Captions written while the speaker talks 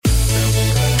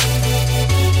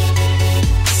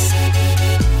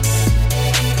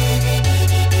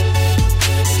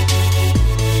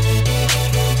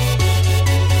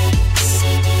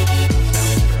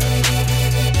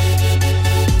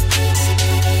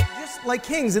like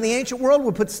kings in the ancient world,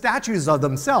 would put statues of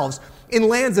themselves in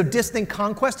lands of distant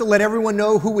conquest to let everyone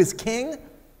know who is king.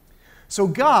 So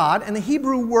God, and the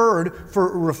Hebrew word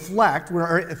for reflect,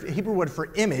 or Hebrew word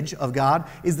for image of God,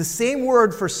 is the same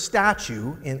word for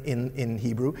statue in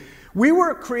Hebrew. We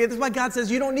were created, this is why God says,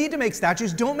 you don't need to make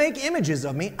statues, don't make images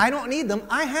of me, I don't need them,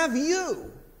 I have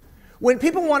you. When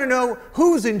people want to know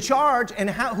who's in charge and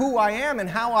who I am and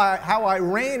how I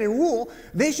reign and rule,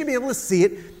 they should be able to see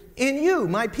it in you,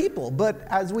 my people. But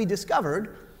as we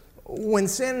discovered, when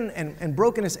sin and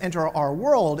brokenness enter our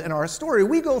world and our story,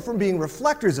 we go from being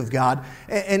reflectors of God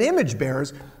and image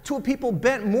bearers to a people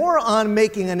bent more on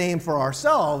making a name for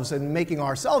ourselves and making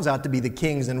ourselves out to be the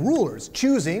kings and rulers,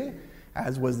 choosing,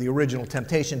 as was the original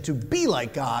temptation, to be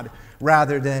like God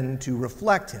rather than to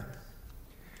reflect him.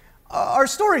 Our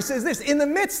story says this: in the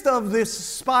midst of this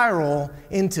spiral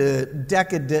into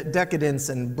decadence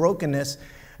and brokenness,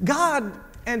 God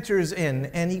enters in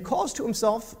and he calls to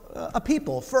himself a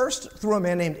people, first through a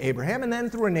man named Abraham and then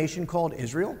through a nation called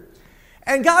Israel.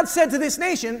 And God said to this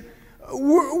nation,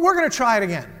 we're going to try it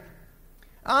again.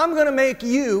 I'm going to make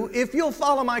you, if you'll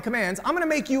follow my commands, I'm going to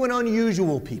make you an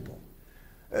unusual people.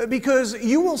 Because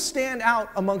you will stand out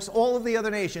amongst all of the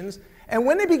other nations, and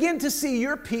when they begin to see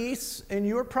your peace and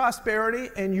your prosperity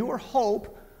and your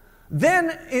hope,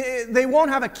 then they won't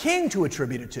have a king to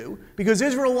attribute it to, because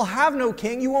Israel will have no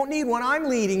king. You won't need one. I'm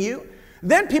leading you.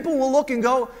 Then people will look and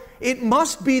go, it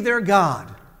must be their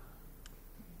God.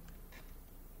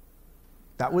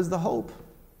 That was the hope,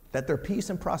 that their peace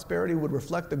and prosperity would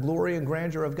reflect the glory and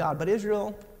grandeur of God. But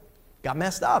Israel got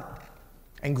messed up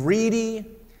and greedy,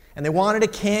 and they wanted a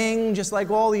king just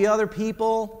like all the other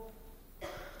people.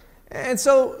 And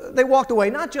so they walked away,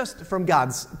 not just from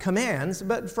God's commands,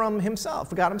 but from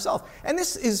himself, God himself. And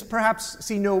this is perhaps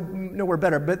nowhere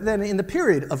better, but then in the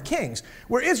period of kings,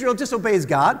 where Israel disobeys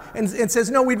God and says,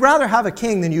 no, we'd rather have a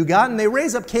king than you, God, and they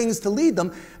raise up kings to lead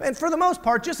them. And for the most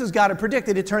part, just as God had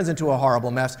predicted, it turns into a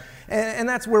horrible mess. And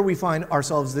that's where we find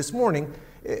ourselves this morning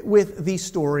with the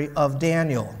story of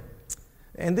Daniel.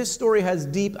 And this story has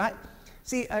deep...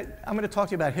 I'm going to talk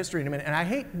to you about history in a minute, and I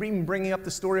hate even bringing up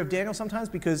the story of Daniel sometimes,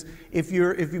 because if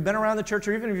you've been around the church,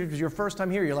 or even if it's your first time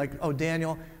here, you're like, oh,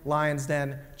 Daniel, lion's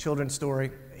den, children's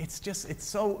story. It's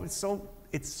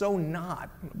so not.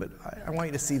 But I want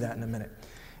you to see that in a minute.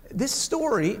 This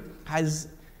story has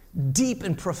deep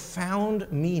and profound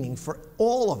meaning for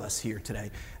all of us here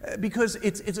today, because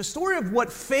it's a story of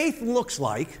what faith looks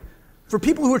like for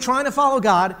people who are trying to follow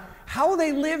God, how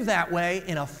they live that way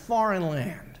in a foreign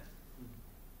land.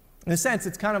 In a sense,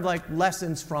 it's kind of like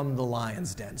lessons from the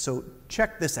lion's den. So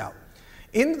check this out.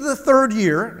 In the third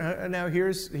year, now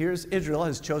here's Israel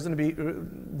has chosen to be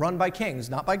run by kings,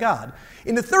 not by God.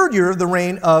 In the third year of the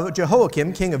reign of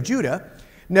Jehoiakim, king of Judah,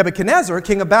 Nebuchadnezzar,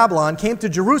 king of Babylon, came to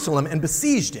Jerusalem and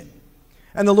besieged it.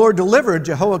 And the Lord delivered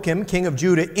Jehoiakim, king of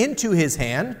Judah, into his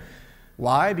hand.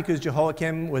 Why? Because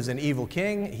Jehoiakim was an evil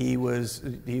king. He was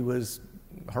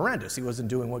horrendous. He wasn't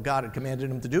doing what God had commanded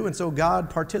him to do, and so God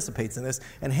participates in this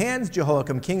and hands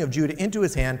Jehoiakim, king of Judah, into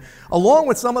his hand, along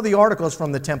with some of the articles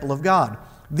from the temple of God.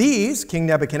 These, King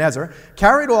Nebuchadnezzar,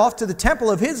 carried off to the temple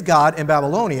of his God in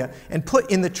Babylonia and put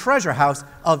in the treasure house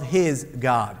of his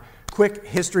God. Quick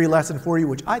history lesson for you,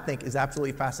 which I think is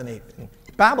absolutely fascinating.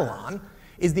 Babylon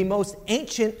is the most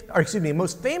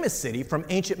famous city from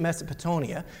ancient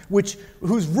Mesopotamia,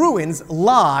 whose ruins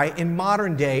lie in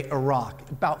modern-day Iraq,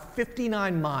 about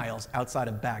 59 miles outside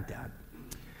of Baghdad.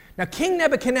 Now, King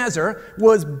Nebuchadnezzar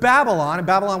was Babylon, and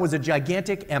Babylon was a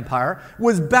gigantic empire,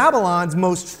 was Babylon's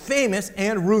most famous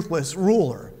and ruthless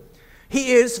ruler.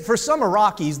 He is, for some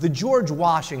Iraqis, the George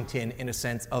Washington, in a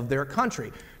sense, of their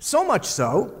country. So much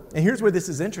so, and here's where this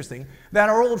is interesting, that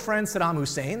our old friend Saddam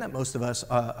Hussein, that most of us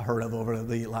heard of over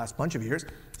the last bunch of years,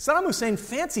 Saddam Hussein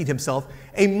fancied himself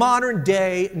a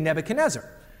modern-day Nebuchadnezzar.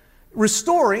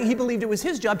 He believed it was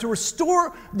his job to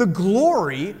restore the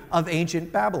glory of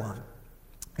ancient Babylon.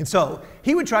 And so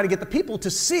he would try to get the people to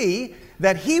see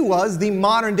that he was the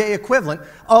modern-day equivalent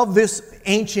of this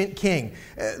ancient king.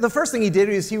 The first thing he did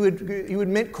is he would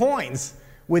mint coins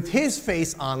with his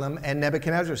face on them and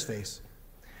Nebuchadnezzar's face.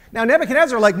 Now,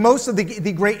 Nebuchadnezzar, like most of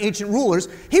the great ancient rulers,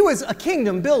 he was a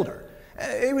kingdom builder.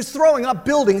 He was throwing up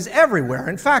buildings everywhere.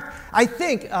 In fact, I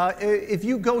think if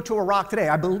you go to Iraq today,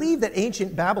 I believe that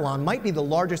ancient Babylon might be the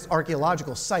largest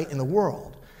archaeological site in the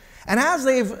world. And as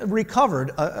they've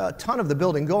recovered a ton of the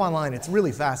building, go online, it's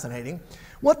really fascinating.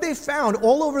 What they've found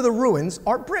all over the ruins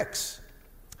are bricks.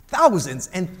 Thousands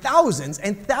and thousands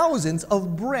and thousands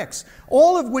of bricks,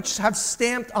 all of which have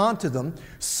stamped onto them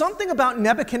something about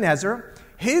Nebuchadnezzar,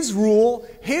 his rule,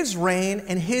 his reign,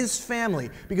 and his family.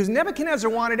 Because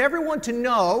Nebuchadnezzar wanted everyone to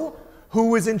know who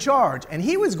was in charge, and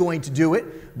he was going to do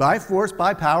it by force,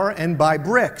 by power, and by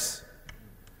bricks.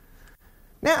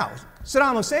 Now,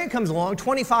 Saddam Hussein comes along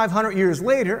 2,500 years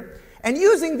later, and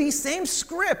using the same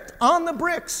script on the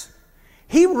bricks,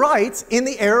 he writes in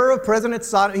the era of President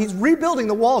Saddam, he's rebuilding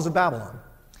the walls of Babylon.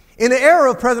 In the era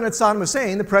of President Saddam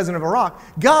Hussein, the president of Iraq,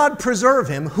 God preserve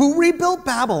him, who rebuilt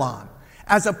Babylon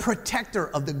as a protector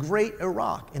of the great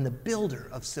Iraq and the builder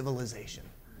of civilization.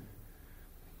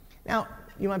 Now,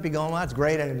 you might be going, well, that's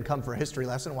great. I didn't come for a history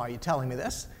lesson. Why are you telling me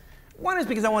this? One is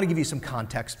because I want to give you some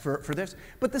context for this.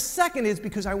 But the second is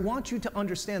because I want you to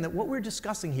understand that what we're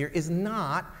discussing here is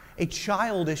not a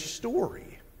childish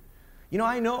story.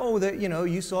 I know that,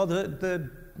 you saw the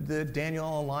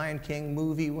Daniel and Lion King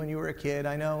movie when you were a kid.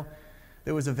 I know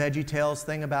there was a VeggieTales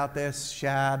thing about this.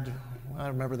 Shad, I don't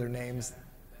remember their names.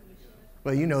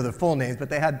 Well, you know their full names, but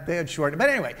they had short. But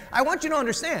anyway, I want you to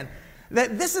understand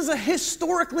that this is a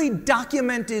historically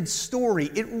documented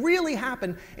story. It really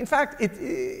happened. In fact,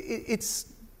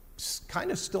 it's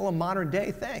kind of still a modern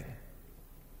day thing.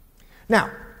 Now,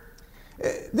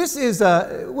 this is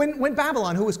when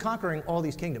Babylon, who was conquering all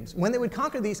these kingdoms, when they would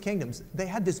conquer these kingdoms, they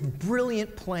had this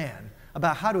brilliant plan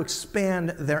about how to expand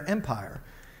their empire.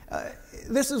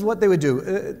 This is what they would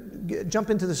do. Jump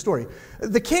into the story.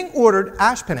 The king ordered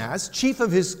Ashpenaz, chief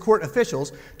of his court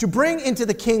officials, to bring into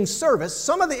the king's service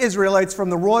some of the Israelites from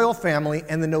the royal family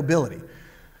and the nobility.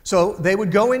 So they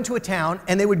would go into a town,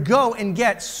 and they would go and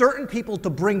get certain people to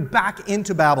bring back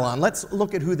into Babylon. Let's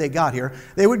look at who they got here.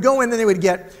 They would go in and they would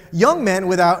get young men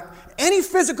without any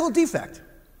physical defect,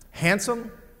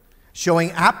 handsome,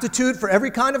 showing aptitude for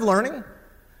every kind of learning,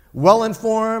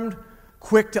 well-informed,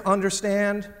 quick to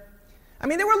understand. I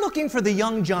mean, they were looking for the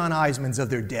young John Eismans of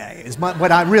their day, is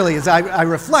what I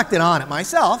reflected on it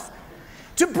myself,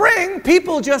 to bring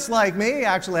people just like me.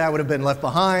 Actually, I would have been left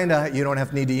behind. You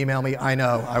don't need to email me. I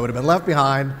know, I would have been left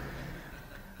behind.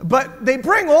 But they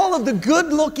bring all of the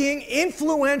good-looking,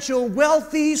 influential,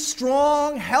 wealthy,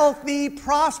 strong, healthy,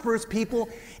 prosperous people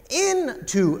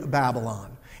into Babylon.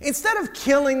 Instead of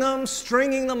killing them,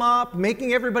 stringing them up,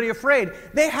 making everybody afraid,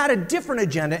 they had a different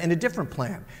agenda and a different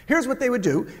plan. Here's what they would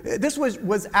do. This was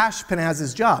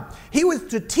Ashpenaz's job. He was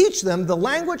to teach them the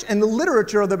language and the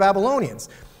literature of the Babylonians.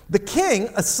 The king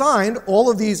assigned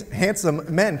all of these handsome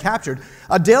men captured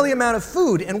a daily amount of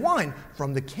food and wine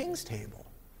from the king's table.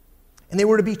 And they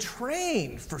were to be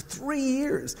trained for 3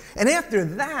 years. And after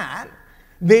that,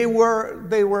 they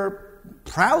were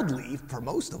proudly, for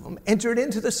most of them, entered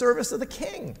into the service of the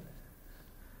king.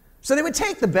 So they would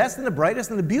take the best and the brightest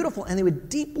and the beautiful, and they would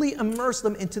deeply immerse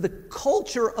them into the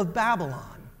culture of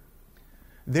Babylon.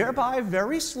 Thereby,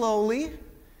 very slowly,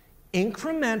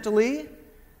 incrementally,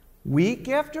 week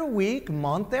after week,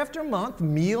 month after month,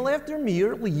 meal after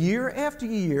meal, year after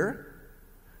year,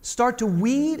 start to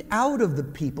weed out of the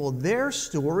people their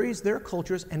stories, their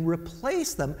cultures, and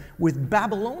replace them with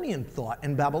Babylonian thought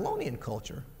and Babylonian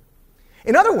culture.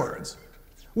 In other words,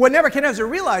 what Nebuchadnezzar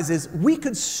realized is we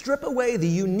could strip away the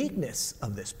uniqueness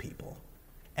of this people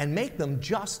and make them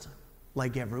just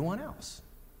like everyone else.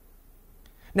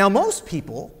 Now, most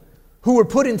people who were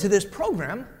put into this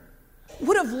program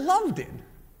would have loved it.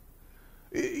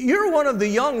 You're one of the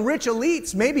young, rich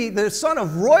elites, maybe the son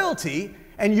of royalty,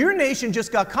 and your nation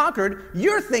just got conquered.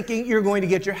 You're thinking you're going to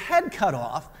get your head cut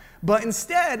off. But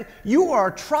instead, you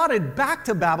are trotted back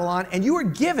to Babylon, and you are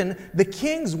given the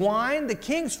king's wine, the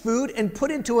king's food, and put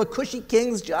into a cushy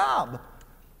king's job.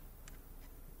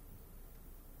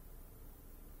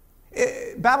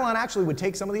 Babylon actually would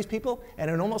take some of these people,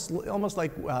 and almost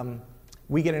like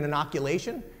we get an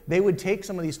inoculation, they would take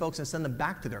some of these folks and send them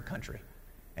back to their country.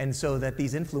 And so that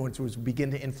these influencers begin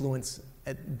to influence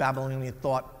Babylonian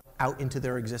thought out into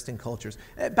their existing cultures.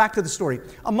 Back to the story.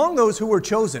 Among those who were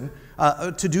chosen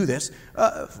to do this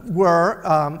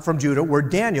from Judah were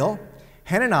Daniel,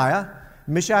 Hananiah,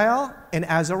 Mishael, and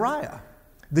Azariah.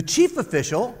 The chief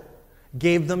official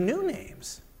gave them new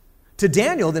names. To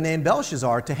Daniel, the name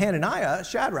Belshazzar. To Hananiah,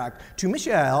 Shadrach. To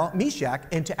Mishael, Meshach.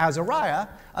 And to Azariah,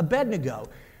 Abednego.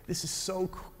 This is so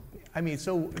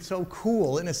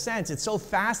cool in a sense. It's so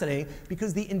fascinating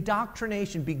because the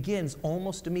indoctrination begins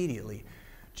almost immediately.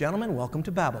 Gentlemen, welcome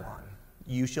to Babylon.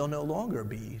 You shall no longer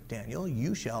be Daniel.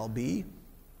 You shall be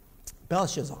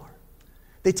Belshazzar.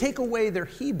 They take away their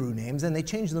Hebrew names and they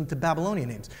change them to Babylonian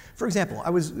names. For example, I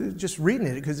was just reading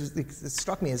it because it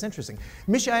struck me as interesting.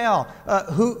 Mishael,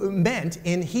 who meant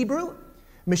in Hebrew,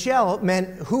 Mishael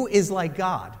meant who is like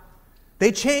God.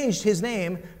 They changed his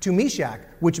name to Meshach,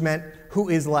 which meant who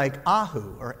is like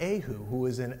Ahu, who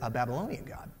is a Babylonian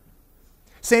god.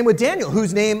 Same with Daniel,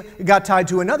 whose name got tied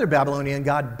to another Babylonian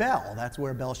god, Bel. That's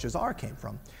where Belshazzar came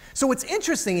from. So what's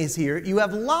interesting is here, you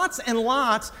have lots and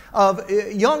lots of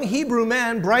young Hebrew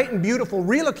men, bright and beautiful,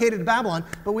 relocated to Babylon,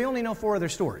 but we only know 4 of their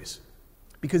stories.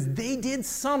 Because they did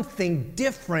something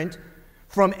different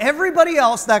from everybody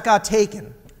else that got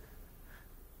taken.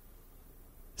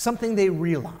 Something they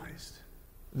realized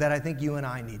that I think you and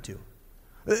I need to.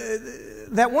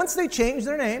 That once they changed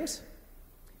their names,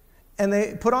 and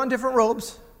they put on different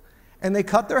robes, and they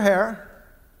cut their hair,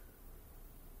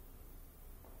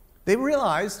 they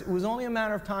realized it was only a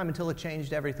matter of time until it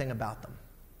changed everything about them.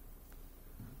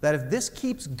 That if this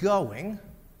keeps going,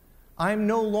 I'm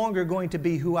no longer going to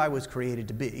be who I was created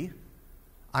to be.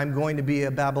 I'm going to be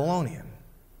a Babylonian.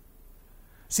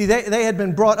 See, they had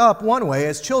been brought up one way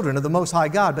as children of the Most High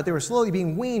God, but they were slowly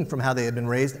being weaned from how they had been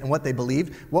raised and what they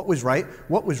believed, what was right,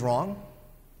 what was wrong.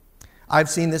 I've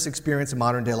seen this experience in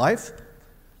modern day life.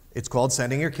 It's called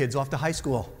sending your kids off to high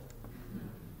school.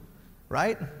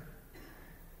 Right?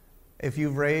 If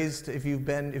you've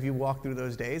walked through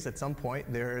those days, at some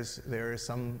point there is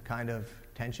some kind of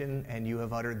tension and you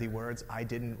have uttered the words, I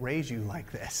didn't raise you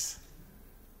like this.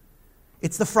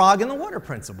 It's the frog in the water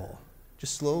principle.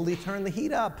 Just slowly turn the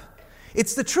heat up.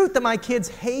 It's the truth that my kids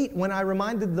hate when I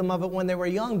reminded them of it when they were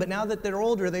young, but now that they're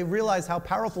older, they realize how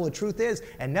powerful the truth is,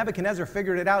 and Nebuchadnezzar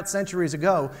figured it out centuries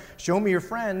ago. Show me your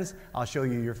friends, I'll show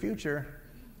you your future.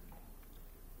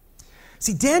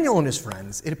 See, Daniel and his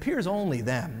friends, it appears only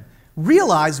them,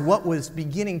 realized what was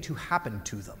beginning to happen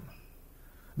to them.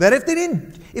 That if they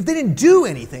didn't do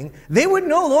anything, they would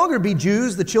no longer be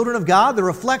Jews, the children of God, the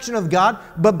reflection of God,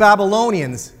 but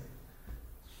Babylonians.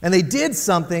 And they did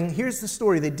something, here's the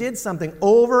story, they did something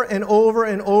over and over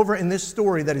and over in this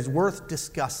story that is worth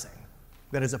discussing.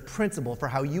 That is a principle for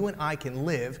how you and I can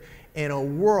live in a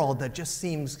world that just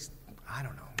seems,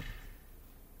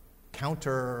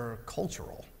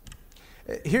 countercultural.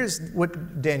 Here's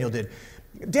what Daniel did.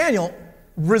 Daniel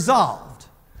resolved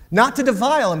not to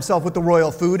defile himself with the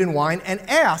royal food and wine and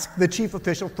asked the chief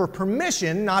official for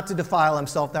permission not to defile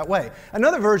himself that way.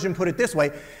 Another version put it this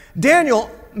way. Daniel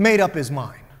made up his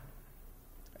mind.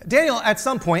 Daniel, at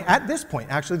this point,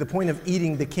 the point of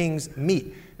eating the king's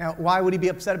meat. Now, why would he be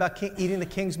upset about eating the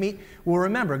king's meat? Well,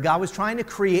 remember, God was trying to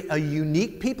create a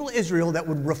unique people, Israel, that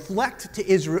would reflect to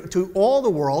Israel, to all the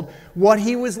world, what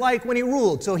he was like when he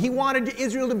ruled. So he wanted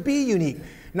Israel to be unique.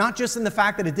 Not just in the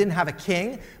fact that it didn't have a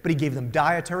king, but he gave them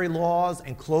dietary laws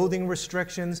and clothing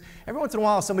restrictions. Every once in a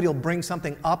while, somebody will bring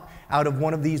something up out of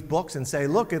one of these books and say,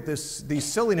 look at the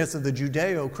silliness of the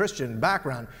Judeo-Christian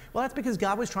background. Well, that's because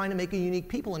God was trying to make a unique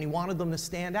people, and he wanted them to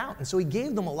stand out. And so he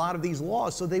gave them a lot of these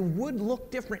laws so they would look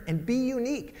different and be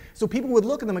unique. So people would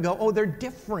look at them and go, oh, they're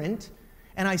different.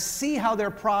 And I see how they're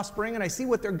prospering, and I see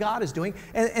what their God is doing,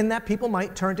 and that people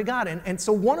might turn to God. And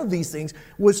so one of these things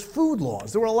was food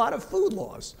laws. There were a lot of food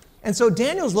laws. And so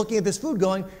Daniel's looking at this food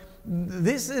going,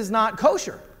 this is not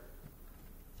kosher.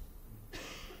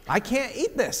 I can't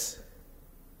eat this.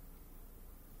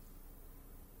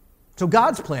 So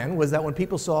God's plan was that when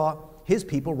people saw his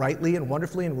people rightly and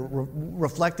wonderfully and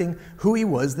reflecting who he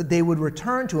was, that they would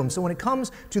return to him. So when it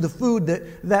comes to the food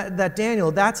that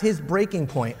Daniel, that's his breaking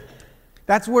point.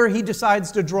 That's where he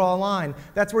decides to draw a line.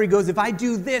 That's where he goes, if I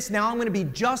do this, now I'm going to be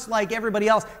just like everybody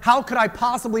else. How could I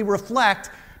possibly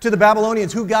reflect to the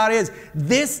Babylonians who God is?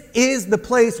 This is the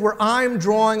place where I'm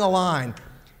drawing a line.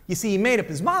 You see, he made up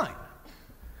his mind,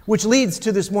 which leads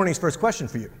to this morning's first question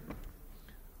for you.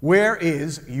 Where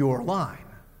is your line?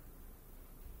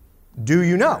 Do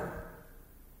you know?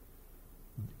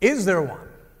 Is there one?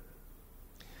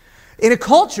 In a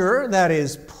culture that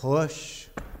is push,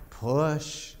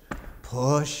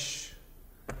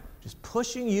 just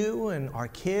pushing you and our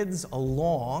kids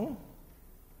along,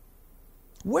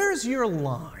 where's your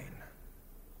line?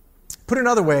 Put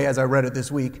another way, as I read it this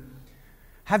week,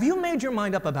 have you made your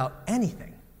mind up about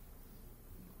anything?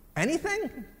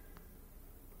 Anything?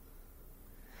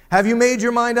 Have you made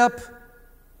your mind up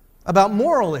about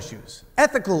moral issues,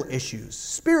 ethical issues,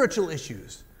 spiritual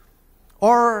issues?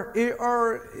 Or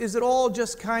is it all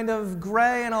just kind of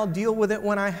gray and I'll deal with it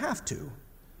when I have to?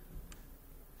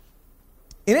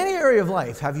 In any area of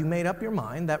life, have you made up your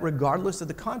mind that regardless of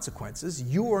the consequences,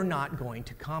 you are not going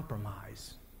to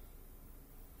compromise?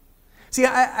 See,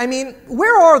 I mean,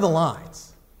 where are the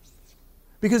lines?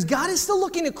 Because God is still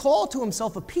looking to call to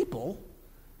himself a people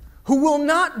who will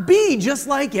not be just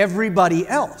like everybody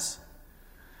else.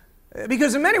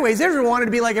 Because in many ways, Israel wanted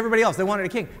to be like everybody else. They wanted a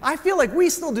king. I feel like we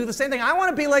still do the same thing. I want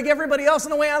to be like everybody else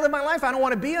in the way I live my life. I don't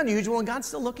want to be unusual. And God's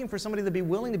still looking for somebody to be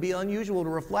willing to be unusual, to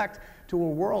reflect to a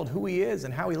world who he is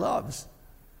and how he loves.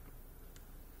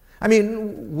 I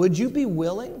mean, would you be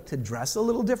willing to dress a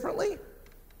little differently?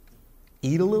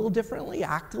 Eat a little differently?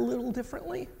 Act a little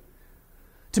differently?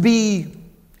 to be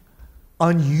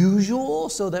unusual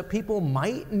so that people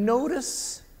might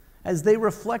notice as they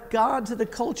reflect God to the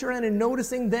culture, and in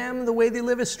noticing them, the way they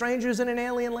live as strangers in an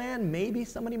alien land, maybe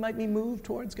somebody might be moved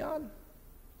towards God.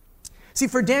 See,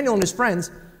 for Daniel and his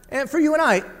friends, and for you and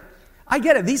I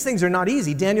get it. These things are not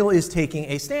easy. Daniel is taking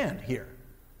a stand here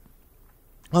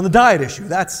on the diet issue.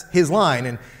 That's his line,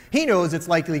 and he knows it's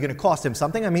likely going to cost him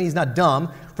something. I mean, he's not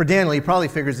dumb. For Daniel, he probably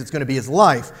figures it's going to be his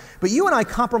life. But you and I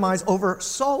compromise over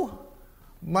so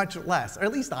much less, or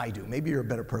at least I do. Maybe you're a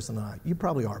better person than I. You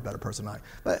probably are a better person than I.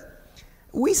 But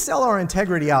we sell our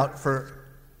integrity out for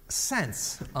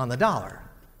cents on the dollar.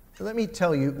 Let me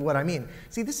tell you what I mean.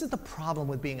 See, this is the problem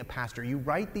with being a pastor. You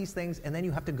write these things, and then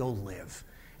you have to go live.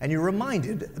 And you're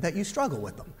reminded that you struggle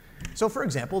with them. So, for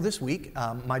example, this week,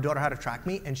 my daughter had a track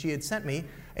meet, and she had sent me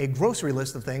a grocery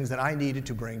list of things that I needed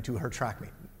to bring to her track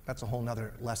meet. That's a whole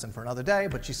other lesson for another day,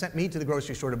 but she sent me to the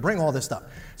grocery store to bring all this stuff.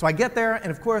 So I get there,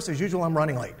 and of course, as usual, I'm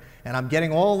running late. And I'm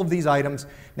getting all of these items.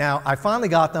 Now, I finally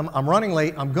got them. I'm running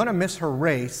late. I'm going to miss her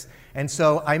race. And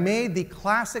so I made the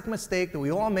classic mistake that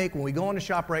we all make when we go into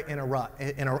ShopRite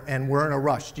and we're in a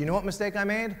rush. Do you know what mistake I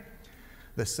made?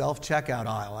 The self-checkout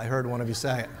aisle. I heard one of you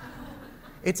say it.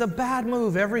 It's a bad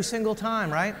move every single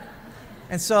time, right?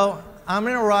 And so I'm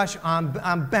in a rush.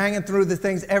 I'm banging through the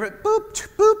things. Boop,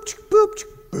 boop, boop,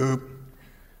 boop.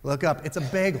 Look up. It's a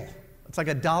bagel. It's like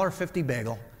a $1.50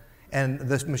 bagel. And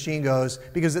this machine goes,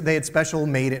 because they had special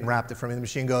made it and wrapped it for me, the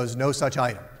machine goes, no such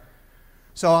item.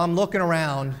 So I'm looking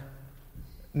around,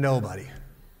 nobody.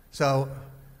 So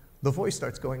the voice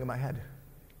starts going in my head.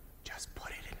 Just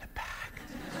put it in the bag.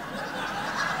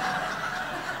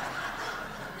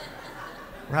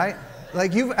 Right?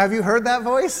 Like, have you heard that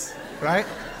voice? Right?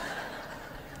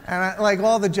 And like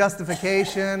all the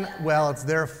justification, well, it's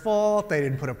their fault. They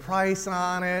didn't put a price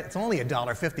on it. It's only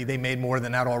 $1.50. They made more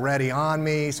than that already on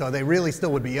me, so they really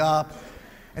still would be up.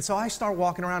 And so I start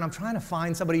walking around. I'm trying to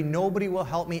find somebody. Nobody will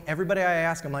help me. Everybody I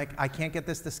ask, I'm like, I can't get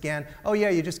this to scan. Oh, yeah,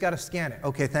 you just got to scan it.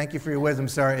 Okay, thank you for your wisdom.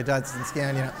 Sorry, it doesn't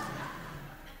scan, you know.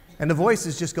 And the voice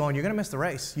is just going, you're going to miss the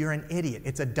race. You're an idiot.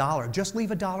 It's $1. Just leave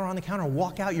 $1 on the counter and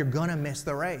walk out. You're going to miss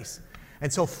the race.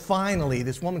 And so finally,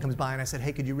 this woman comes by, and I said,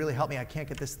 hey, could you really help me? I can't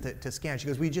get this to scan. She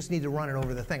goes, we just need to run it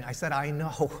over the thing. I said, I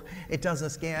know. It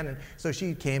doesn't scan. And so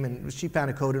she came, and she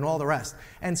found a code and all the rest.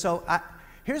 And so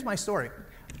here's my story.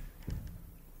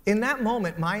 In that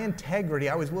moment, my integrity,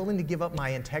 I was willing to give up my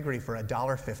integrity for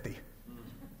 $1.50.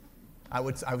 I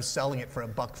was selling it for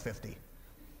 $1.50.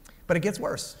 But it gets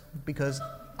worse, because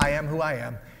I am who I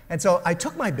am. And so I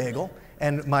took my bagel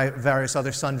and my various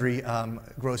other sundry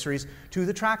groceries to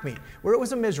the track meet, where it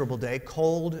was a miserable day,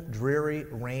 cold, dreary,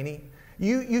 rainy.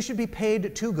 You should be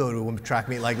paid to go to a track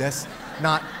meet like this,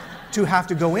 not to have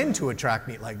to go into a track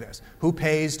meet like this. Who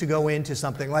pays to go into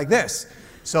something like this?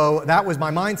 So that was my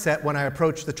mindset when I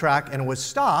approached the track and was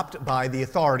stopped by the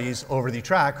authorities over the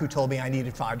track, who told me I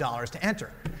needed $5 to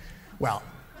enter. Well,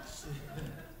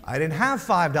 I didn't have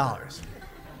 $5.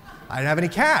 I didn't have any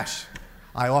cash.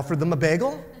 I offered them a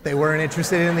bagel. They weren't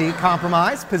interested in the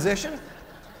compromise position.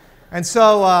 And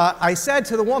so I said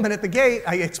to the woman at the gate,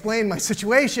 I explained my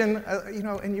situation,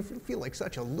 and you feel like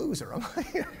such a loser. I'm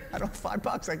like, I don't have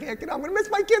 $5. I can't get on. I'm going to miss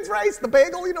my kid's race, the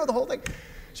bagel, the whole thing.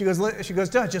 She goes,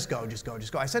 just go.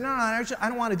 I said, no, I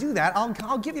don't want to do that.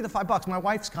 I'll give you the $5. My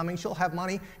wife's coming. She'll have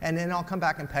money, and then I'll come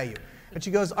back and pay you. And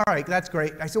she goes, all right, that's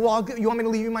great. I said, well, you want me to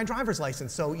leave you my driver's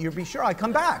license so you'll be sure I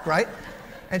come back, right?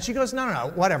 And she goes,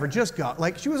 no, whatever, just go.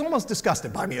 Like, she was almost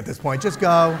disgusted by me at this point. Just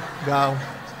go.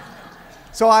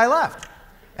 So I left.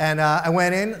 And I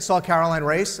went in, saw Caroline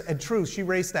race. And true, she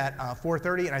raced at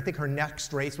 4:30, and I think her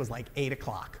next race was like 8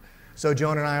 o'clock. So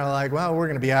Joan and I are like, well, we're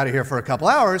going to be out of here for a couple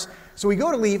hours. So we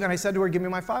go to leave, and I said to her, give me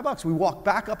my $5. We walk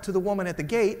back up to the woman at the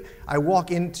gate. I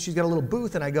walk in, she's got a little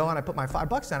booth, and I go and I put my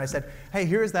 $5 down. I said, hey,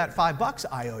 here's that $5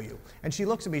 I owe you. And she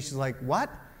looks at me, she's like, what?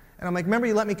 And I'm like, remember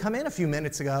you let me come in a few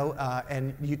minutes ago,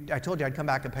 and I told you I'd come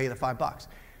back and pay you the $5.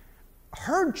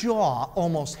 Her jaw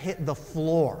almost hit the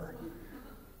floor.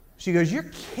 She goes, you're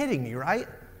kidding me, right?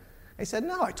 I said,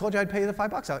 no, I told you I'd pay you the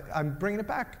 $5. I'm bringing it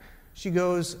back. She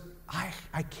goes,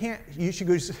 I can't. She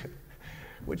goes,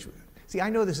 see, I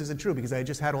know this isn't true because I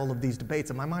just had all of these debates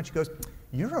in my mind. She goes,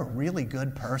 you're a really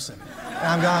good person. And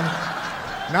I'm going,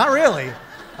 not really.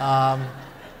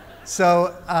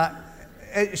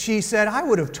 She said, I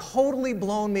would have totally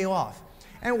blown me off.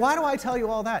 And why do I tell you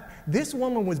all that? This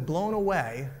woman was blown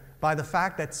away by the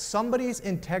fact that somebody's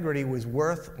integrity was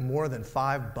worth more than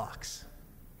 $5.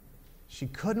 She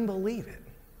couldn't believe it.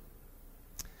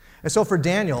 And so for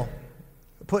Daniel,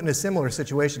 put in a similar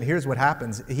situation. Here's what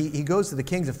happens. He goes to the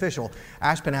king's official,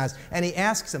 Ashpenaz, and he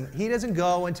asks him. He doesn't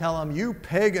go and tell him, you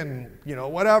pagan,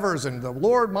 whatevers, and the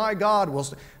Lord my God will...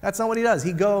 That's not what he does.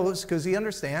 He goes because he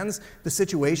understands the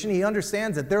situation. He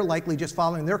understands that they're likely just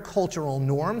following their cultural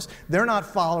norms. They're not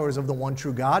followers of the one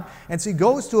true God. And so he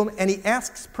goes to him and he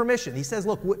asks permission. He says,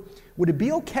 look, would it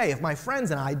be okay if my friends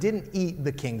and I didn't eat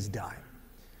the king's dime?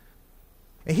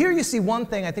 And here you see one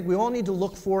thing I think we all need to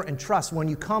look for and trust when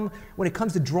it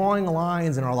comes to drawing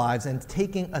lines in our lives and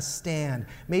taking a stand,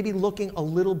 maybe looking a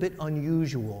little bit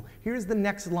unusual. Here's the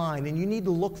next line, and you need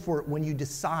to look for it when you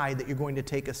decide that you're going to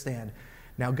take a stand.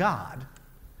 Now God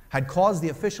had caused the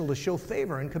official to show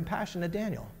favor and compassion to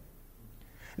Daniel.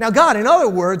 Now God, in other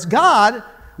words, God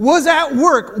was at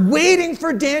work waiting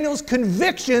for Daniel's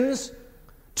convictions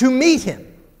to meet him.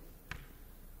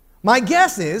 My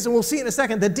guess is, and we'll see in a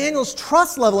second, that Daniel's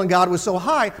trust level in God was so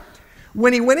high,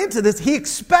 when he went into this, he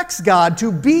expects God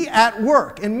to be at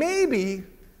work. And maybe,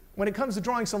 when it comes to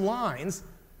drawing some lines,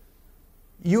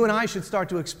 you and I should start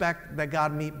to expect that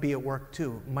God might be at work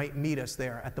too, might meet us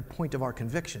there at the point of our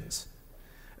convictions.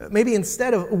 Maybe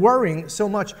instead of worrying so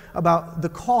much about the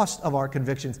cost of our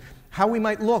convictions, how we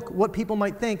might look, what people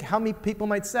might think, how many people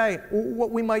might say,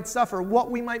 what we might suffer, what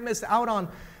we might miss out on,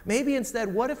 maybe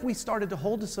instead, what if we started to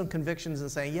hold to some convictions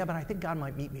and say, yeah, but I think God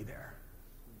might meet me there?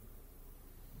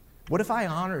 What if I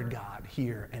honored God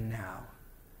here and now?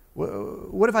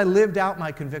 What if I lived out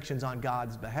my convictions on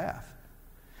God's behalf?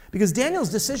 Because Daniel's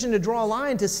decision to draw a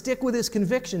line, to stick with his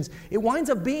convictions, it winds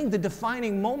up being the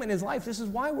defining moment in his life. This is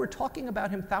why we're talking about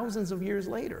him thousands of years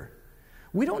later.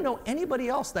 We don't know anybody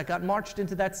else that got marched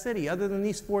into that city other than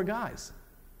these 4 guys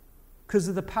because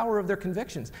of the power of their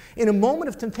convictions. In a moment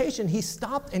of temptation, he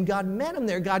stopped and God met him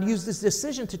there. God used this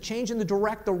decision to change and to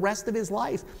direct the rest of his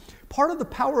life. Part of the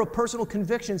power of personal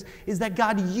convictions is that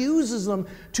God uses them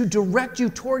to direct you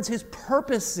towards his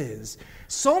purposes.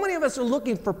 So many of us are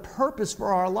looking for purpose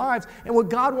for our lives and what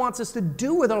God wants us to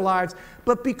do with our lives,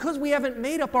 but because we haven't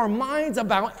made up our minds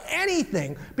about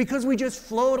anything, because we just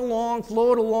float along,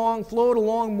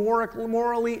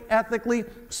 morally, ethically,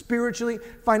 spiritually,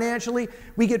 financially,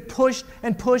 we get pushed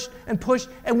and pushed and pushed,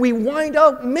 and we wind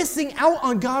up missing out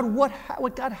on God, what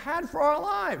God had for our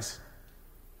lives.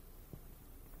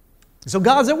 So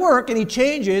God's at work, and he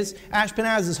changes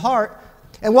Ashpenaz's heart.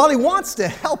 And while he wants to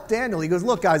help Daniel, he goes,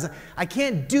 look, guys, I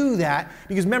can't do that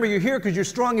because remember, you're here because you're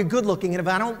strong and good looking. And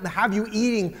if I don't have you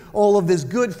eating all of this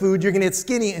good food, you're going to get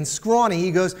skinny and scrawny.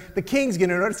 He goes, the king's going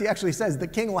to notice. He actually says, the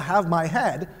king will have my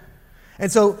head.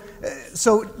 And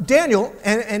so Daniel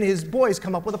and his boys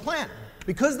come up with a plan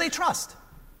because they trust.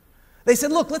 They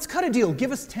said, look, let's cut a deal.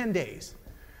 Give us 10 days.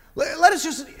 Let us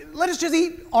just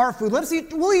eat our food.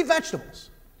 We'll eat vegetables.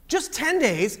 Just 10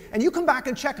 days, and you come back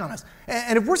and check on us.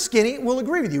 And if we're skinny, we'll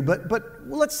agree with you, but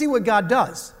let's see what God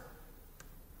does.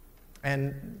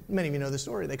 And many of you know the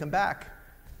story. They come back.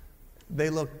 They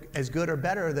look as good or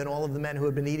better than all of the men who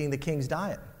had been eating the king's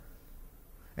diet.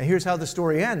 And here's how the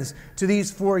story ends. To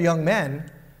these 4 young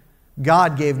men,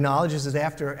 God gave knowledge. This is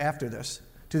after this.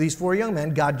 To these 4 young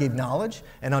men, God gave knowledge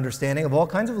and understanding of all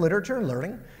kinds of literature and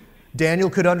learning. Daniel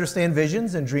could understand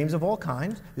visions and dreams of all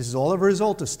kinds. This is all a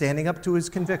result of standing up to his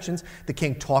convictions. The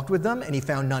king talked with them, and he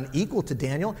found none equal to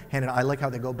Daniel. I like how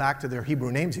they go back to their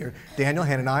Hebrew names here. Daniel,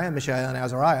 Hananiah, Mishael, and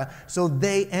Azariah. So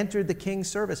they entered the king's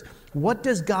service. What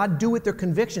does God do with their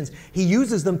convictions? He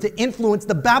uses them to influence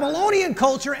the Babylonian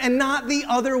culture and not the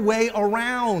other way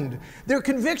around. Their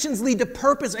convictions lead to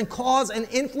purpose and cause and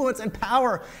influence and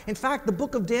power. In fact, the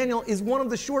book of Daniel is one of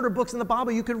the shorter books in the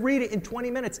Bible. You could read it in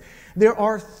 20 minutes. There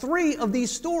are 3 of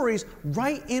these stories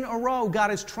right in a row.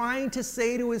 God is trying to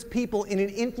say to his people in an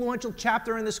influential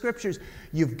chapter in the scriptures,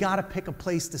 you've got to pick a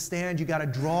place to stand. You've got to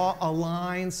draw a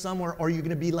line somewhere, or you're going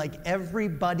to be like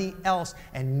everybody else,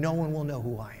 and no one will know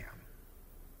who I am.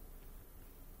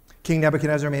 King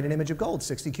Nebuchadnezzar made an image of gold,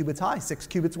 60 cubits high, 6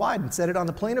 cubits wide, and set it on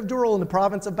the plain of Dura in the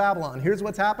province of Babylon. Here's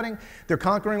what's happening. They're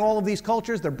conquering all of these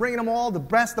cultures. They're bringing them all, the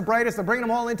best, the brightest. They're bringing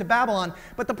them all into Babylon.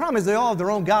 But the problem is they all have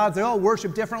their own gods. They all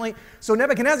worship differently. So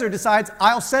Nebuchadnezzar decides,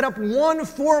 I'll set up one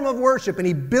form of worship. And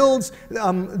he builds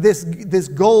this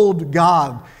gold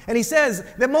god. And he says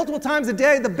that multiple times a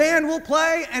day, the band will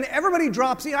play, and everybody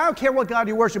drops. I don't care what god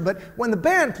you worship, but when the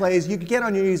band plays, you can get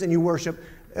on your knees and you worship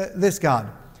this god.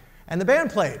 And the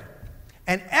band played.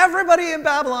 And everybody in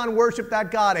Babylon worshiped that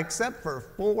God except for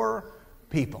 4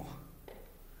 people.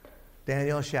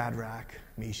 Daniel, Shadrach,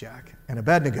 Meshach, and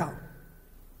Abednego.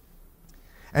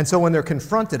 And so when they're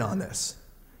confronted on this,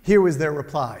 here was their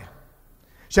reply.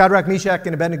 Shadrach, Meshach,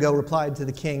 and Abednego replied to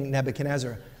the king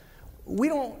Nebuchadnezzar, we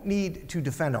don't need to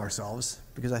defend ourselves,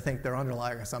 because I think their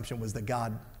underlying assumption was that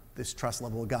God this trust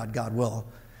level with God, God will.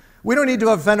 We don't need to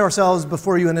offend ourselves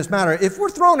before you in this matter. If we're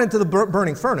thrown into the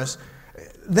burning furnace,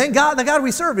 then God, the God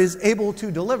we serve, is able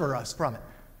to deliver us from it.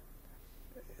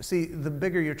 See, the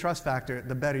bigger your trust factor,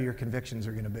 the better your convictions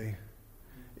are going to be.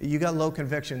 You got low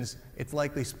convictions, it's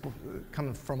likely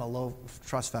coming from a low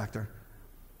trust factor.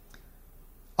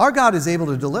 Our God is able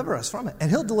to deliver us from it, and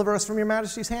he'll deliver us from your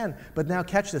majesty's hand. But now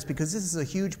catch this, because this is a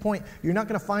huge point. You're not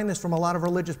going to find this from a lot of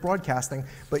religious broadcasting,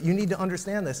 but you need to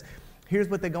understand this. Here's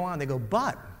what they go on. They go,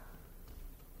 but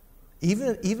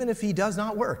even if he does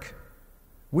not work,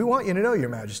 we want you to know, your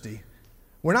majesty,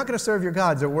 we're not going to serve your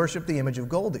gods or worship the image of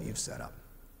gold that you've set up.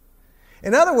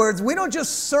 In other words, we don't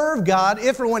just serve God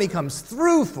if or when he comes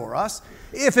through for us,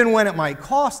 if and when it might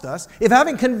cost us. If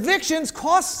having convictions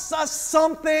costs us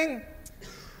something,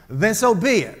 then so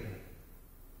be it.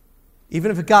 Even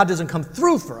if God doesn't come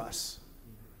through for us,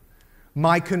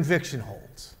 my conviction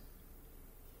holds,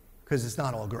 because it's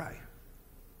not all gray.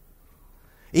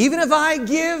 Even if I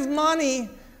give money,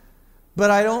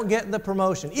 but I don't get the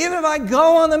promotion. Even if I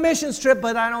go on the missions trip,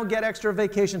 but I don't get extra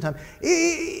vacation time.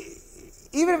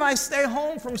 Even if I stay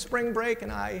home from spring break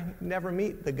and I never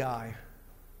meet the guy,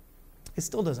 it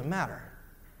still doesn't matter.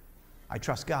 I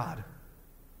trust God.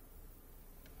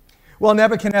 Well,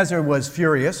 Nebuchadnezzar was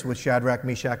furious with Shadrach,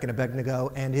 Meshach, and Abednego,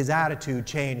 and his attitude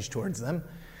changed towards them.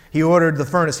 He ordered the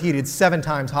furnace heated 7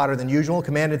 times hotter than usual,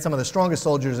 commanded some of the strongest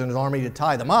soldiers in his army to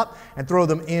tie them up and throw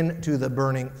them into the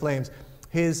burning flames.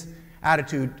 His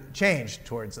attitude changed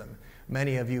towards them.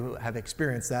 Many of you have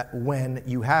experienced that when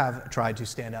you have tried to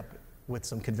stand up with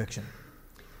some conviction.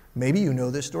 Maybe you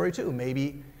know this story too.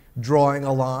 Maybe drawing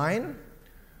a line,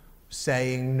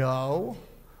 saying no,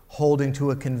 holding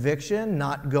to a conviction,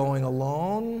 not going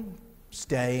alone,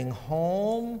 staying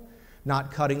home,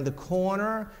 not cutting the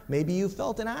corner. Maybe you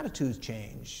felt an attitude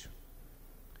change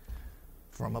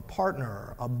from a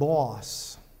partner, a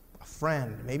boss, a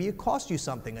friend. Maybe it cost you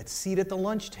something, a seat at the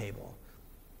lunch table,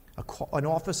 an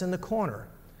office in the corner,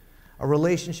 a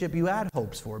relationship you had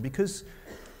hopes for. Because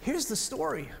here's the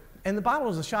story, and the Bible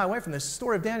doesn't shy away from this. The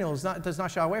story of Daniel does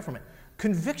not shy away from it.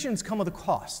 Convictions come with a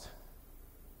cost.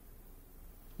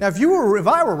 Now, if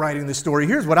I were writing this story,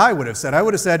 here's what I would have said. I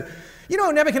would have said,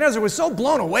 Nebuchadnezzar was so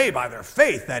blown away by their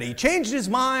faith that he changed his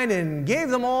mind and gave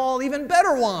them all even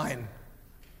better wine.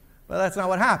 But that's not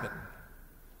what happened.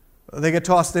 They get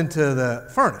tossed into the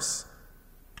furnace.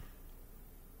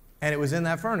 And it was in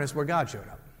that furnace where God showed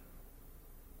up.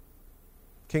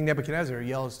 King Nebuchadnezzar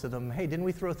yells to them, hey, didn't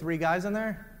we throw 3 guys in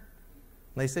there?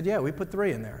 And they said, yeah, we put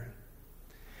 3 in there.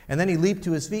 And then he leaped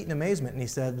to his feet in amazement and he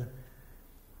said,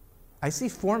 I see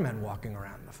 4 men walking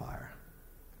around in the fire,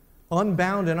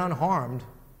 unbound and unharmed,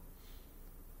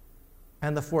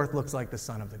 and the 4th looks like the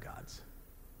son of the gods.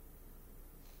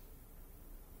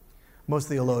 Most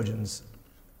theologians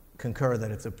concur that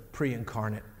it's a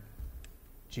pre-incarnate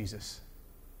Jesus.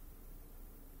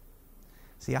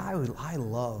 See, I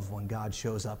love when God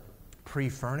shows up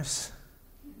pre-furnace,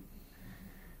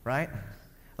 right?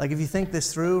 Like if you think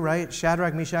this through, right?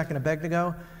 Shadrach, Meshach, and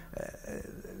Abednego,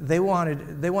 they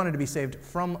wanted to be saved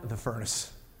from the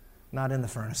furnace, not in the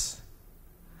furnace.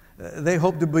 They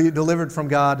hoped to be delivered from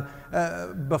God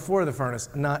before the furnace,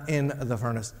 not in the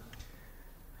furnace.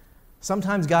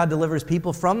 Sometimes God delivers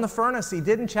people from the furnace. He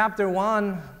did in chapter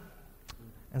 1.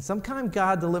 And sometimes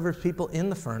God delivers people in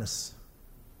the furnace.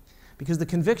 Because the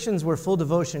convictions where full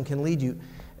devotion can lead you,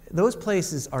 those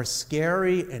places are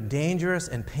scary and dangerous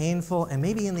and painful, and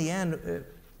maybe in the end,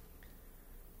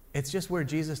 it's just where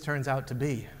Jesus turns out to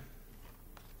be.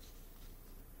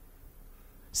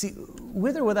 See,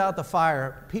 with or without the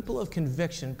fire, people of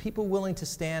conviction, people willing to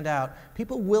stand out,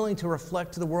 people willing to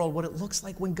reflect to the world what it looks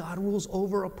like when God rules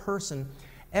over a person,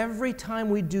 every time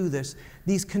we do this,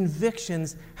 these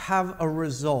convictions have a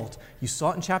result. You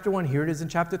saw it in chapter 1, here it is in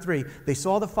chapter 3. They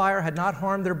saw the fire had not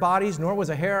harmed their bodies, nor was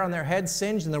a hair on their head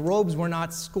singed, and the robes were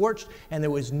not scorched, and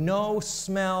there was no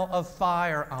smell of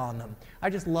fire on them. I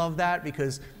just love that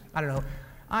because, I don't know,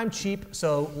 I'm cheap,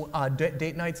 so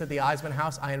date nights at the Eisman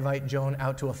house, I invite Joan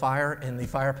out to a fire in the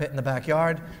fire pit in the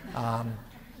backyard,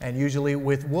 and usually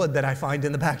with wood that I find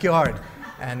in the backyard.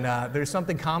 And there's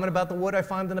something common about the wood I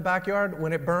find in the backyard.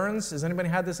 When it burns, has anybody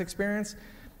had this experience?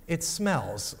 It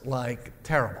smells like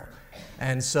terrible.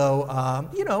 And so,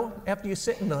 after you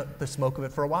sit in the smoke of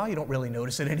it for a while, you don't really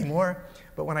notice it anymore.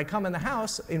 But when I come in the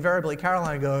house, invariably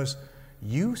Caroline goes,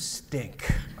 you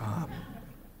stink.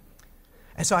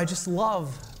 And so I just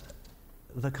love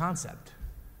the concept.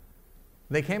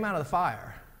 They came out of the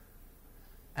fire,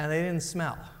 and they didn't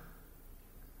smell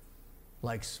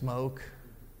like smoke,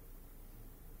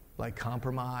 like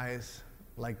compromise,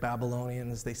 like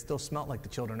Babylonians. They still smelt like the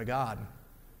children of God.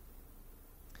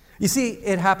 You see,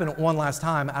 it happened one last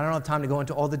time. I don't have time to go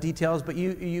into all the details, but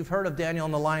you've heard of Daniel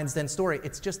and the lion's den story.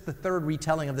 It's just the third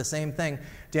retelling of the same thing.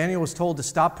 Daniel was told to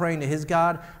stop praying to his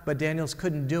God, but Daniel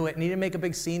couldn't do it. And he didn't make a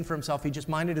big scene for himself. He just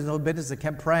minded his own business and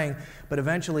kept praying. But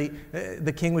eventually,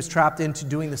 the king was trapped into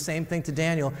doing the same thing to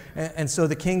Daniel. And so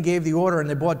the king gave the order, and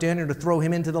they brought Daniel to throw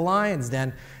him into the lion's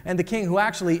den. And the king, who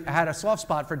actually had a soft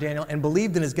spot for Daniel and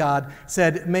believed in his God,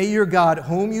 said, "May your God,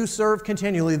 whom you serve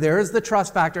continually," there's the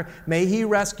trust factor, "may he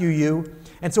rescue you."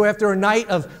 And so after a night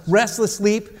of restless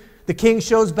sleep, the king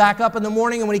shows back up in the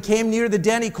morning, and when he came near the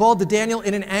den, he called to Daniel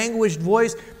in an anguished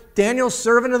voice, "Daniel,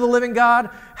 servant of the living God,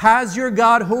 has your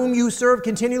God, whom you serve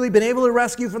continually, been able to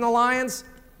rescue from the lions?"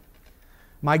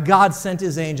 "My God sent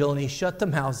his angel, and he shut the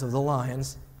mouths of the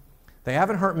lions. They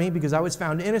haven't hurt me because I was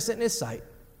found innocent in his sight.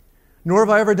 Nor have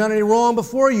I ever done any wrong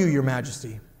before you, your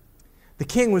majesty." The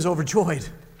king was overjoyed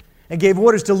and gave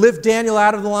orders to lift Daniel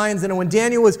out of the lions. And when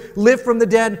Daniel was lifted from the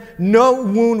dead, no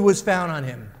wound was found on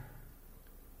him.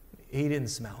 He didn't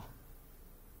smell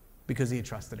because he had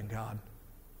trusted in God.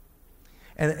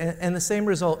 And the same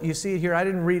result, you see it here. I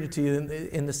didn't read it to you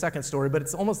in the second story, but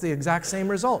it's almost the exact same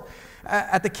result.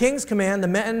 At the king's command, the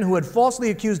men who had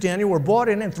falsely accused Daniel were brought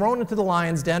in and thrown into the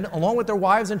lion's den, along with their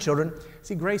wives and children.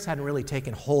 See, grace hadn't really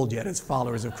taken hold yet as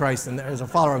followers of Christ and as a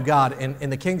follower of God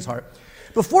in the king's heart.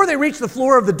 Before they reached the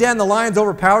floor of the den, the lions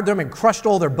overpowered them and crushed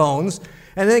all their bones.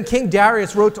 And then King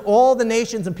Darius wrote to all the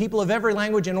nations and people of every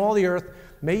language in all the earth,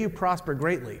 "May you prosper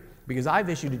greatly, because I've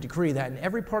issued a decree that in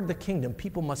every part of the kingdom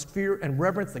people must fear and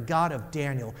reverence the God of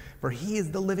Daniel, for he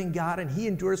is the living God and he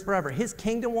endures forever. His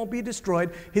kingdom won't be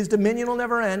destroyed. His dominion will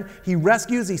never end. He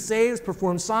rescues, he saves,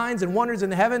 performs signs and wonders in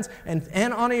the heavens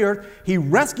and on the earth. He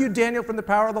rescued Daniel from the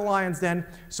power of the lion's den,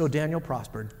 so Daniel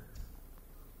prospered."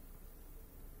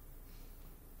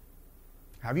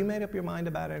 Have you made up your mind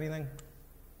about anything?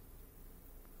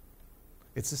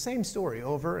 It's the same story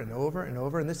over and over and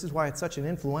over, and this is why it's such an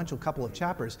influential couple of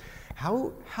chapters.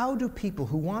 How do people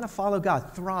who want to follow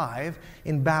God thrive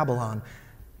in Babylon?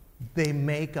 They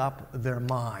make up their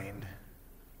mind.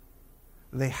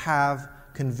 They have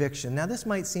conviction. Now, this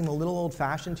might seem a little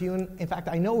old-fashioned to you, and in fact,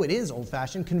 I know it is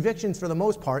old-fashioned. Convictions, for the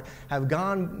most part, have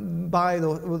gone by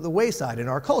the wayside in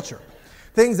our culture.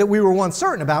 Things that we were once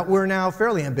certain about, we're now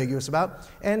fairly ambiguous about,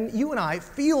 and you and I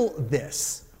feel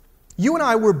this. You and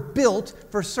I were built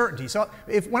for certainty. So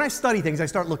when I study things, I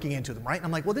start looking into them, right? And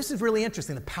I'm like, well, this is really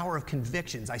interesting, the power of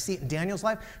convictions. I see it in Daniel's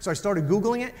life, so I started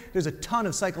Googling it. There's a ton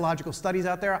of psychological studies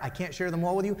out there. I can't share them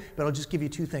all with you, but I'll just give you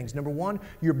two things. Number one,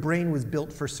 your brain was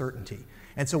built for certainty.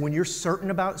 And so when you're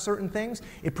certain about certain things,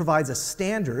 it provides a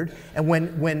standard. And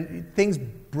when things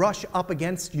brush up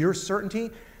against your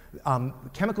certainty,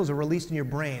 chemicals are released in your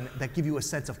brain that give you a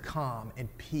sense of calm and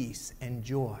peace and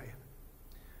joy.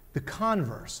 The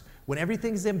converse, when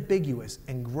everything's ambiguous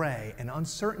and gray and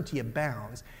uncertainty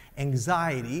abounds,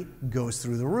 anxiety goes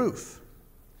through the roof.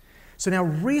 So now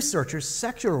researchers,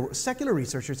 secular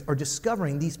researchers, are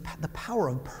discovering the power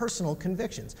of personal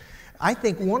convictions. I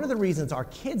think one of the reasons our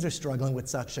kids are struggling with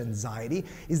such anxiety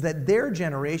is that their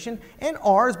generation, and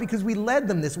ours, because we led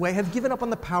them this way, have given up on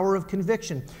the power of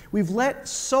conviction. We've let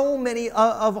so many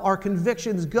of our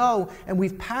convictions go, and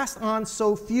we've passed on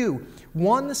so few.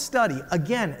 One study,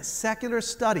 again, secular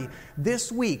study,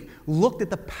 this week looked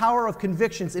at the power of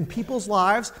convictions in people's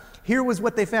lives. Here was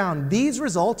what they found. These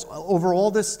results, over all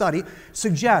this study,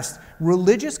 suggest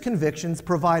religious convictions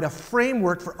provide a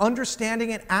framework for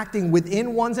understanding and acting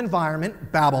within one's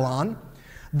environment, Babylon,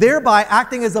 thereby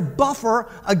acting as a buffer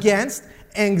against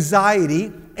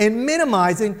anxiety and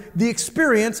minimizing the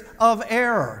experience of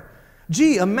error.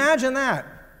 Gee, imagine that.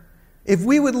 If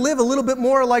we would live a little bit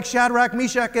more like Shadrach,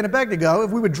 Meshach, and Abednego,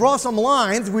 if we would draw some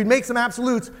lines, we'd make some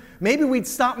absolutes, maybe we'd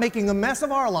stop making a mess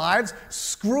of our lives,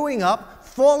 screwing up,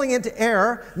 falling into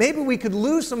error. Maybe we could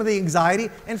lose some of the anxiety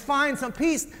and find some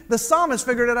peace. The psalmist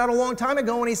figured it out a long time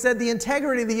ago when he said, "The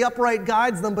integrity of the upright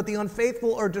guides them, but the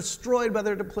unfaithful are destroyed by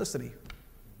their duplicity."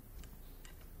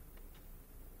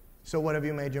 So what have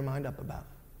you made your mind up about?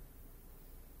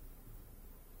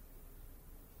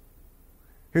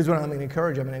 Here's what I'm going to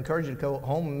encourage you. I'm going to encourage you to go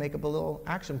home and make up a little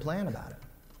action plan about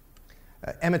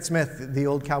it. Emmitt Smith, the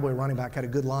old Cowboy running back, had a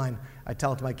good line. I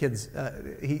tell it to my kids.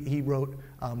 He wrote,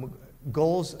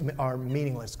 "Goals are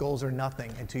meaningless. Goals are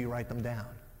nothing until you write them down."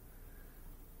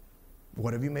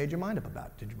 What have you made your mind up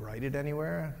about? Did you write it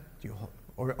anywhere?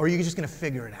 Or are you just going to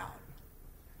figure it out?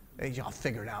 I'll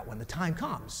figure it out when the time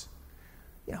comes.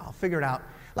 I'll figure it out.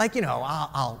 Like,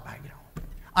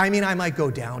 I might go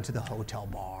down to the hotel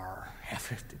bar.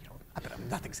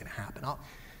 Nothing's going to happen.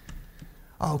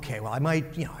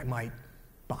 I might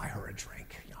buy her a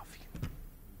drink.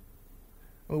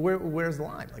 Where's the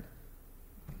line? Like,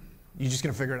 You just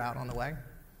going to figure it out on the way?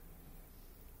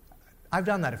 I've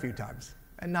done that a few times.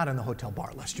 And not in the hotel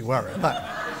bar, lest you worry. But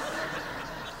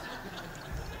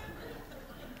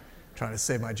trying to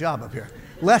save my job up here.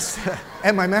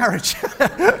 And my marriage.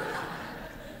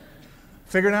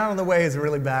 Figuring it out on the way is a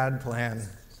really bad plan.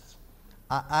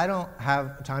 I don't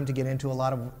have time to get into a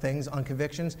lot of things on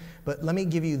convictions, but let me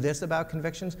give you this about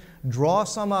convictions. Draw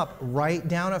some up. Write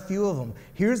down a few of them.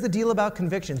 Here's the deal about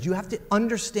convictions. You have to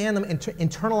understand them and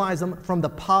internalize them from the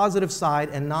positive side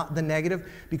and not the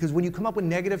negative, because when you come up with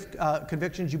negative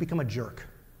convictions, you become a jerk.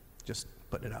 Just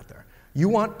putting it out there. You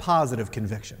want positive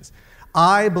convictions.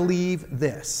 I believe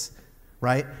this.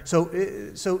 Right? So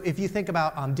if you think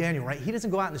about Daniel, right? He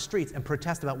doesn't go out in the streets and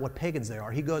protest about what pagans they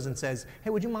are. He goes and says, hey,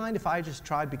 would you mind if I just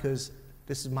tried because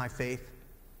this is my faith?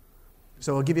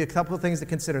 So I'll give you a couple of things to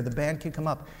consider. The band can come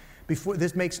up.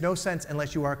 This makes no sense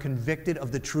unless you are convicted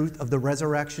of the truth of the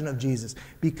resurrection of Jesus.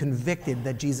 Be convicted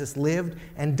that Jesus lived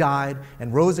and died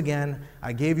and rose again.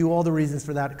 I gave you all the reasons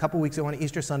for that a couple weeks ago on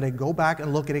Easter Sunday. Go back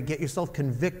and look at it. Get yourself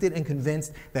convicted and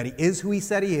convinced that he is who he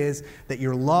said he is, that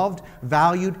you're loved,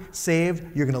 valued,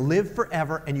 saved, you're going to live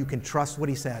forever, and you can trust what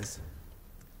he says.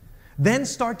 Then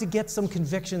start to get some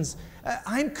convictions.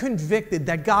 I'm convicted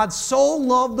that God so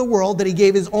loved the world that he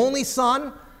gave his only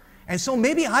son. And so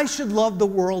maybe I should love the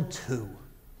world too.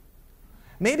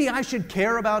 Maybe I should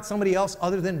care about somebody else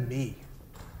other than me.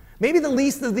 Maybe the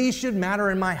least of these should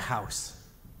matter in my house.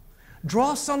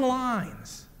 Draw some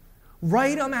lines.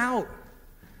 Write them out.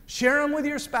 Share them with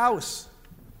your spouse.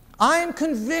 I am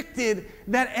convicted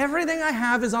that everything I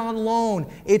have is on loan.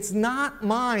 It's not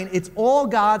mine. It's all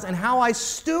God's, and how I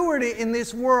steward it in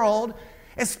this world,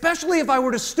 especially if I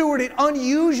were to steward it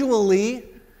unusually,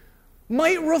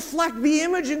 might reflect the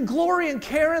image and glory and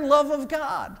care and love of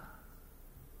God.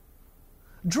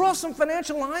 Draw some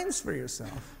financial lines for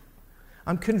yourself.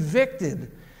 I'm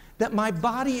convicted that my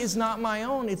body is not my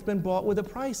own. It's been bought with a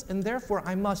price, and therefore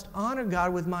I must honor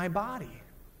God with my body.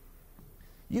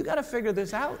 You got to figure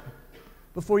this out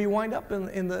before you wind up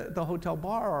in the hotel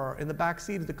bar or in the back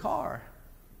seat of the car.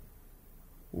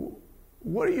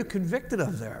 What are you convicted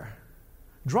of there?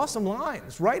 Draw some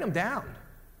lines. Write them down.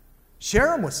 Share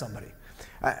them with somebody.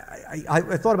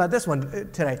 I thought about this one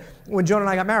today. When Joan and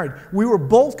I got married, we were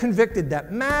both convicted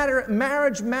that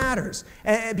marriage matters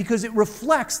because it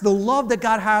reflects the love that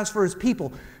God has for his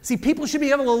people. See, people should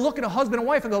be able to look at a husband and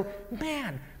wife and go,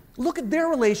 man, look at their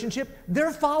relationship.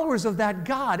 They're followers of that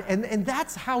God, and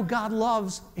that's how God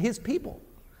loves his people.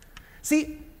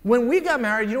 See, when we got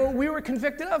married, you know what we were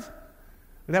convicted of?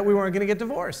 That we weren't going to get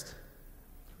divorced.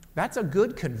 That's a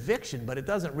good conviction, but it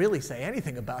doesn't really say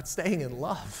anything about staying in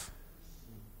love.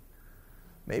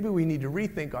 Maybe we need to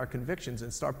rethink our convictions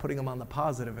and start putting them on the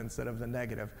positive instead of the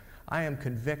negative. I am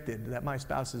convicted that my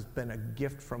spouse has been a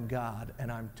gift from God,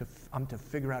 and I'm to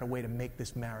figure out a way to make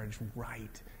this marriage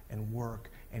right and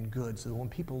work and good, so that when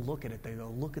people look at it, they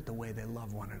go, look at the way they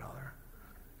love one another.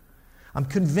 I'm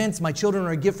convinced my children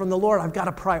are a gift from the Lord. I've got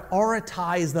to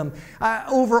prioritize them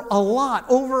over a lot,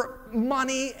 over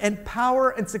money and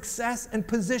power and success and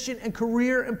position and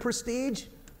career and prestige.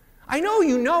 I know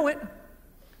you know it.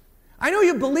 I know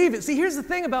you believe it. See, here's the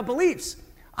thing about beliefs.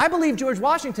 I believe George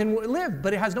Washington lived,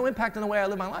 but it has no impact on the way I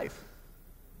live my life.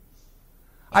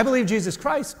 I believe Jesus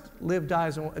Christ lived,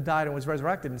 died, and was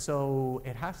resurrected, and so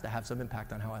it has to have some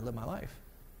impact on how I live my life,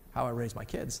 how I raise my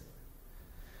kids.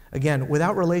 Again,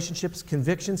 without relationships,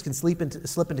 convictions can slip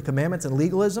into commandments and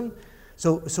legalism.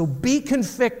 So be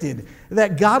convicted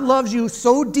that God loves you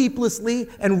so deeply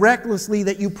and recklessly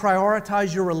that you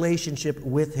prioritize your relationship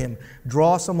with him.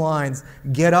 Draw some lines.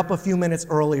 Get up a few minutes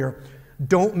earlier.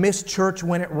 Don't miss church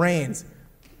when it rains.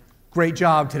 Great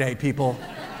job today, people.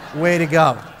 Way to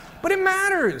go. But it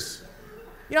matters.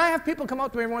 You know, I have people come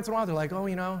up to me every once in a while. They're like, oh,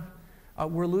 you know,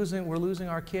 we're losing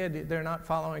our kid. They're not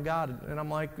following God. And I'm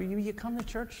like, you come to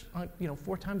church,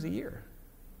 4 times a year,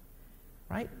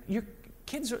 right? Your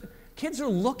kids are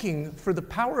looking for the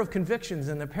power of convictions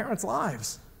in their parents'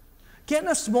 lives. Get in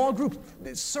a small group.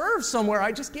 Serve somewhere.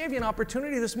 I just gave you an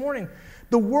opportunity this morning.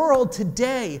 The world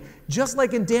today, just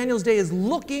like in Daniel's day, is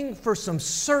looking for some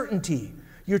certainty.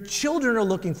 Your children are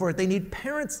looking for it. They need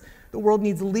parents. The world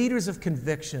needs leaders of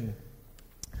conviction.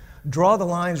 Draw the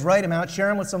lines, write them out, share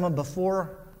them with someone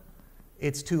before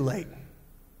it's too late.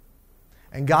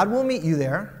 And God will meet you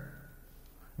there.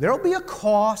 There will be a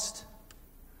cost.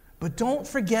 But don't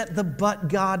forget the but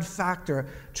God factor.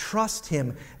 Trust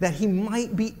him that he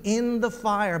might be in the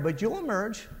fire, but you'll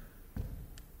emerge.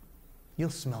 You'll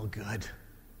smell good.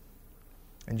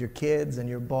 And your kids and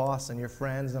your boss and your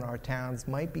friends in our towns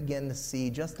might begin to see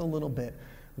just a little bit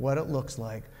what it looks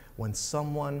like when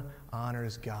someone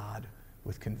honors God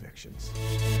with convictions.